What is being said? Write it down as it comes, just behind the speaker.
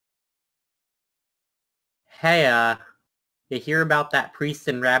Hey, you hear about that priest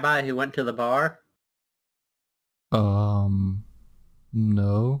and rabbi who went to the bar?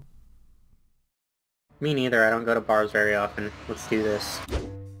 No. Me neither, I don't go to bars very often. Let's do this.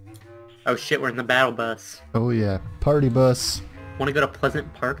 Oh shit, we're in the battle bus. Oh yeah, party bus. Wanna go to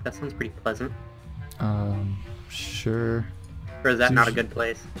Pleasant Park? That sounds pretty pleasant. Sure. Or is that not a good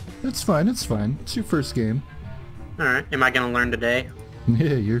place? It's fine, it's fine. It's your first game. Alright, am I gonna learn today?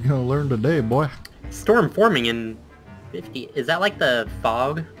 Yeah, you're gonna learn today, boy. Storm forming in 50. Is that like the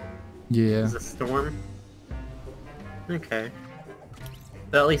fog? Yeah. Is a storm? Okay.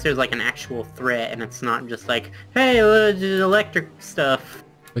 But at least there's like an actual threat and it's not just like, hey, electric stuff.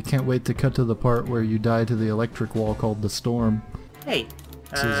 I can't wait to cut to the part where you die to the electric wall called the storm. Hey,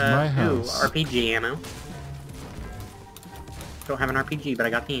 This is my house. Ooh, RPG ammo. Don't have an RPG, but I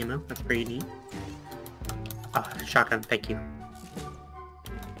got the ammo. That's pretty neat. Oh, shotgun, thank you.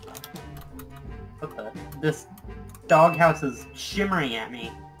 What the? This doghouse is shimmering at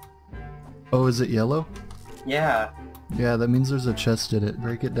me. Oh, is it yellow? Yeah. Yeah, that means there's a chest in it.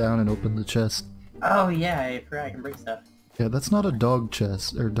 Break it down and open the chest. Oh yeah, I forgot I can break stuff. Yeah, that's not a dog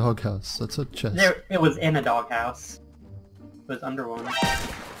chest, or doghouse. That's a chest. It was in a doghouse. It was under one.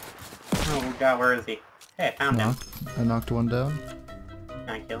 Oh god, where is he? Hey, I found him. I knocked one down. Can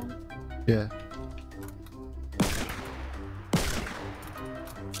I kill him? Yeah.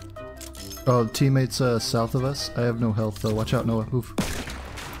 Oh, teammates south of us. I have no health though. Watch out, Noah. Oof.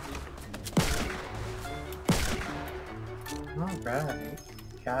 Alright.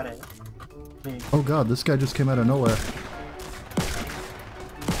 Got it. Oh god, this guy just came out of nowhere.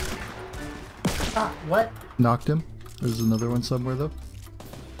 Ah, what? Knocked him. There's another one somewhere though.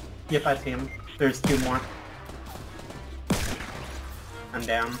 Yep, I see him. There's two more. I'm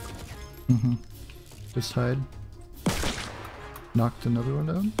down. Mm-hmm. Just hide. Knocked another one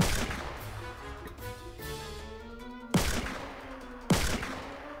down.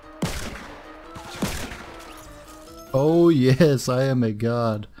 Oh yes, I am a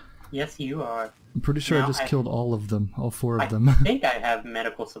god. Yes, you are. I'm pretty sure Now I just killed all of them. All four of I them. think I have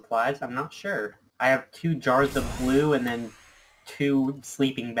medical supplies. I'm not sure. I have 2 jars of glue and then 2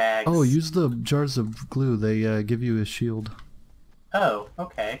 sleeping bags. Oh, use the jars of glue. They give you a shield. Oh,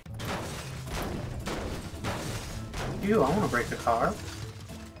 okay. Ew, I want to break the car.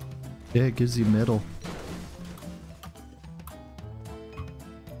 Yeah, it gives you metal.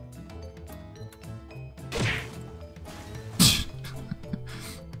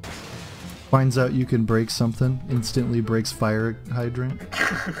 Finds out you can break something, instantly breaks fire hydrant.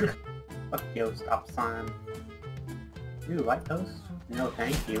 Fuck yo, stop sign. Ooh, light post? No,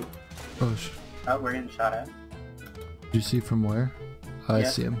 thank you. Oh, Oh, we're getting shot at. do you see from where? I Yeah.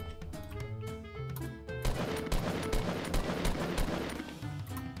 see him.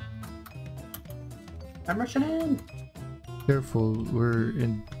 I'm rushing in! Careful, we're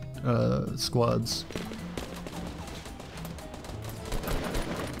in squads.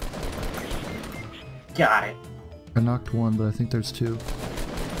 Got it. I knocked one, but I think there's two.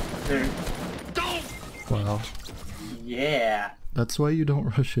 There. Wow. Yeah. That's why you don't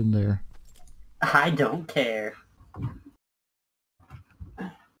rush in there. I don't care.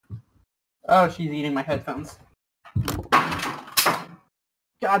 Oh, she's eating my headphones.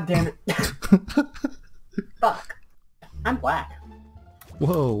 God damn it. Fuck. I'm black.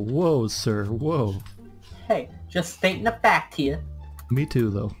 Whoa, whoa, sir, whoa. Hey, just stating a fact here. Me too,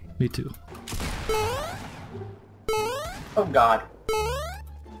 though. Me too. Oh god.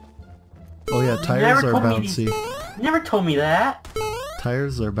 Oh yeah, tires are bouncy. You never told me that.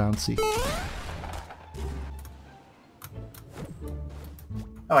 Tires are bouncy.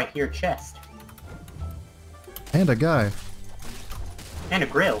 Oh, I hear a chest. And a guy. And a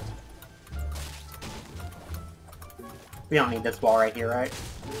grill. We don't need this wall right here, right?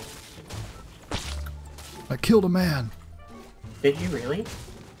 I killed a man. Did you really?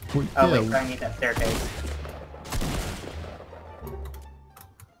 Well, Oh yeah, wait, I need that staircase.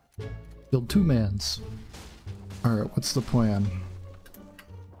 killed 2 mans. Alright, what's the plan?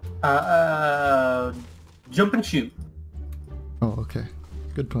 Jump and shoot. Oh, okay.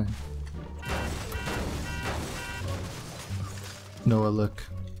 Good plan. Noah, look.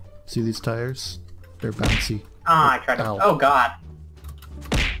 See these tires? They're bouncy. Ah, I tried to. Ow. Oh god.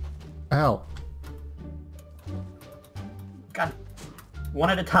 Ow! God. One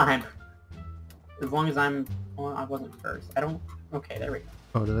at a time. As long as I'm... Well, I wasn't first. I don't... Okay, there we go.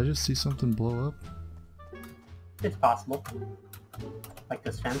 Oh, did I just see something blow up? It's possible. Like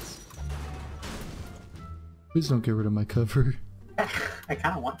this fence. Please don't get rid of my cover. I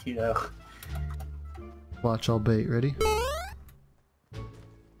kind of want to, though. Watch, I'll bait. Ready?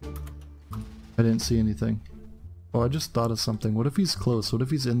 I didn't see anything. Oh, I just thought of something. What if he's close? What if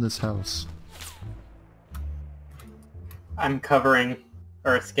he's in this house? I'm covering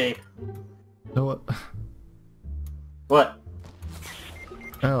or escape. You know what? What?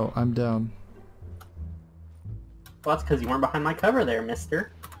 Oh, I'm down. Well, that's because you weren't behind my cover there,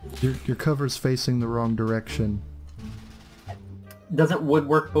 mister. Your cover's facing the wrong direction. Doesn't wood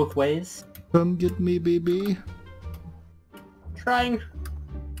work both ways? Come get me, baby. Trying.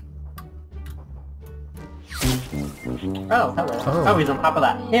 Oh, hello. Oh. Oh, he's on top of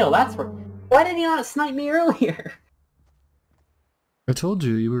that hill. That's where... Why did he not snipe me earlier? I told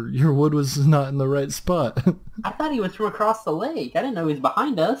you, your wood was not in the right spot. I thought he was from across the lake. I didn't know he was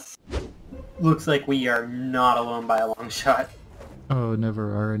behind us. Looks like we are not alone by a long shot. Oh,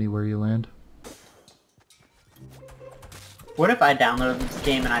 never are anywhere you land. What if I downloaded this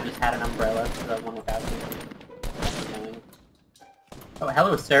game and I just had an umbrella for the one without me? That's annoying. Oh,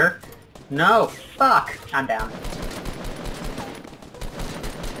 hello, sir. No! Fuck! I'm down.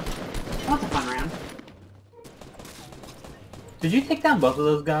 That's a fun round. Did you take down both of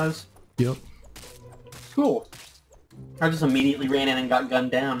those guys? Yep. Cool. I just immediately ran in and got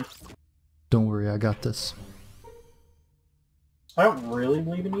gunned down. Don't worry, I got this. I don't really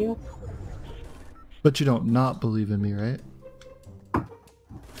believe in you. But you don't not believe in me, right?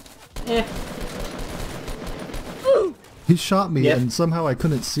 Eh. He shot me Yep. and somehow I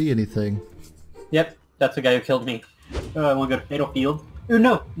couldn't see anything. Yep, that's the guy who killed me. Oh, I want to go to Fatal Field. Oh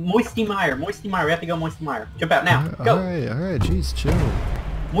no! Moisty Mire! Moisty Mire! We have to go Moisty Mire. Jump out now! Go! Alright, jeez, chill.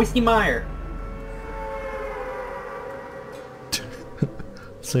 Moisty Mire!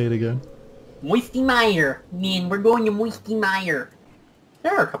 Say it again. Moisty Mire! Man, we're going to Moisty Mire!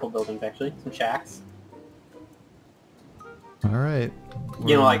 There are a couple buildings, actually. Some shacks. Alright.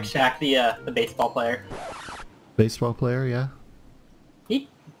 You know, like Shaq, the baseball player. Baseball player, yeah? He...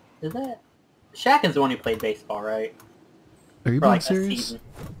 Is that... Shaq is the one who played baseball, right? Are you For being like a serious? season.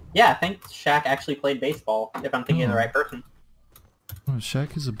 Yeah, I think Shaq actually played baseball, if I'm thinking of the right person. Oh,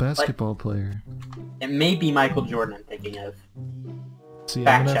 Shaq is a basketball player. It may be Michael Jordan I'm thinking of. See,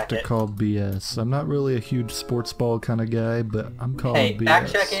 Fact I'm gonna have check to it. call BS. I'm not really a huge sports ball kind of guy, but I'm calling Hey, BS.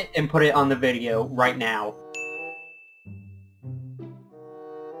 fact check it and put it on the video right now.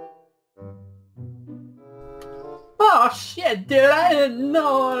 Oh shit, dude, I didn't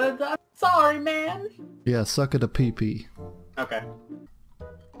know. I'm sorry, man. Yeah, suck it a pee-pee. Okay.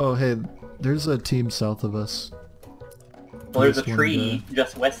 Oh, hey, there's a team south of us. Well, there's a Just one tree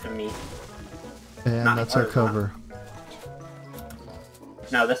just west of me. And Not that's our ours, huh? cover.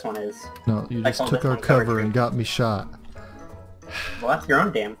 No, this one is. No, you I just call took this our one cover cover tree. and got me shot. Well, that's your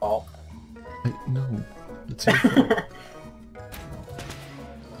own damn fault. No, it's your fault.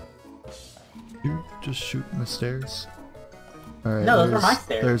 You just shooting the stairs? Alright, No, those are my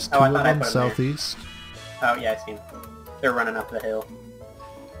stairs. There's two Oh, I of thought I them put 'em there. southeast. Oh, yeah, I see them. They're running up the hill.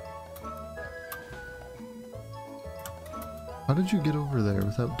 How did you get over there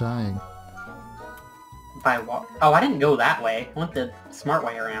without dying? By walk. Oh, I didn't go that way. I went the smart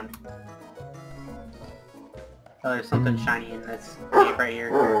way around. Oh, there's something shiny in this cave right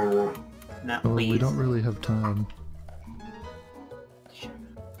here. No, Oh, please. we don't really have time. Okay,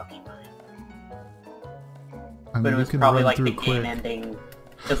 fine. I mean, But it we was can probably run like through the quick. game ending.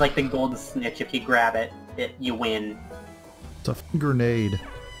 It's like the golden snitch. If you grab it, you win. It's a grenade.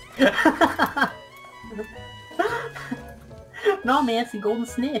 No, man, it's the golden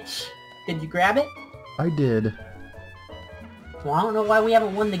snitch. Did you grab it? I did. Well, I don't know why we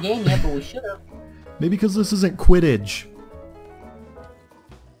haven't won the game yet, but we should have. Maybe because this isn't Quidditch.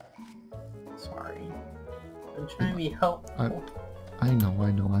 Sorry. I'm trying to be helpful. I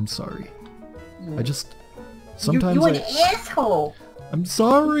know, I'm sorry. I just... You Sometimes an asshole! I'm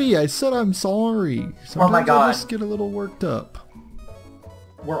sorry! I said I'm sorry! Sometimes Oh my God. I just get a little worked up.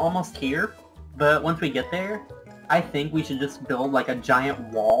 We're almost here, but once we get there, I think we should just build like a giant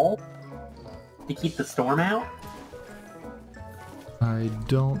wall to keep the storm out. I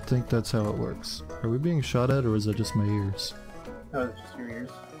don't think that's how it works. Are we being shot at, or is that just my ears? Oh, it's just your ears.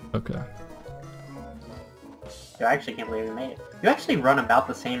 Okay. Dude, I actually can't believe we made it. You actually run about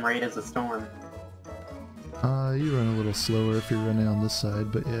the same rate as the storm. You run a little slower if you're running on this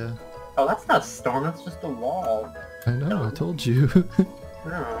side, but yeah. Oh, that's not a storm, that's just a wall. I know, I told you.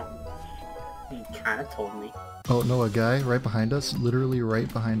 No. You kinda told me. Oh no, a guy right behind us, literally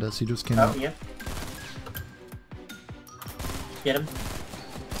right behind us, he just came Oh, out. yep. Get him.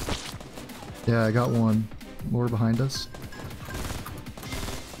 Yeah, I got one. More behind us.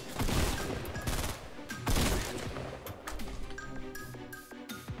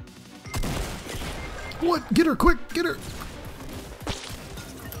 What? Get her, quick! Get her!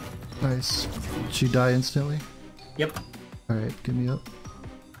 Nice. Did she die instantly? Yep. Alright, get me up.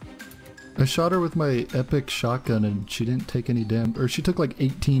 I shot her with my epic shotgun and she didn't take any damage, or she took like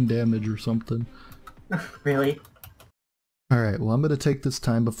 18 damage or something. Really? Alright, well I'm gonna take this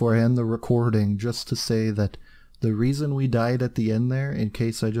time before I end the recording just to say that the reason we died at the end there, in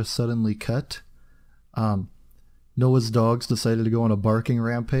case I just suddenly cut, Noah's dogs decided to go on a barking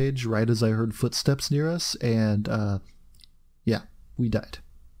rampage right as I heard footsteps near us, and yeah, we died.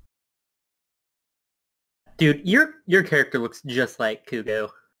 Dude, your character looks just like Kugo.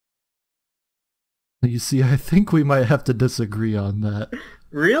 You see, I think we might have to disagree on that.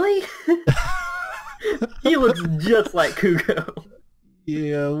 Really? He looks just like Kugo.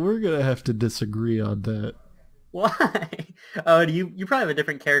 Yeah, we're gonna have to disagree on that. Why? Oh, you probably have a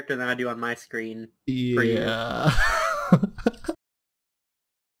different character than I do on my screen. Yeah.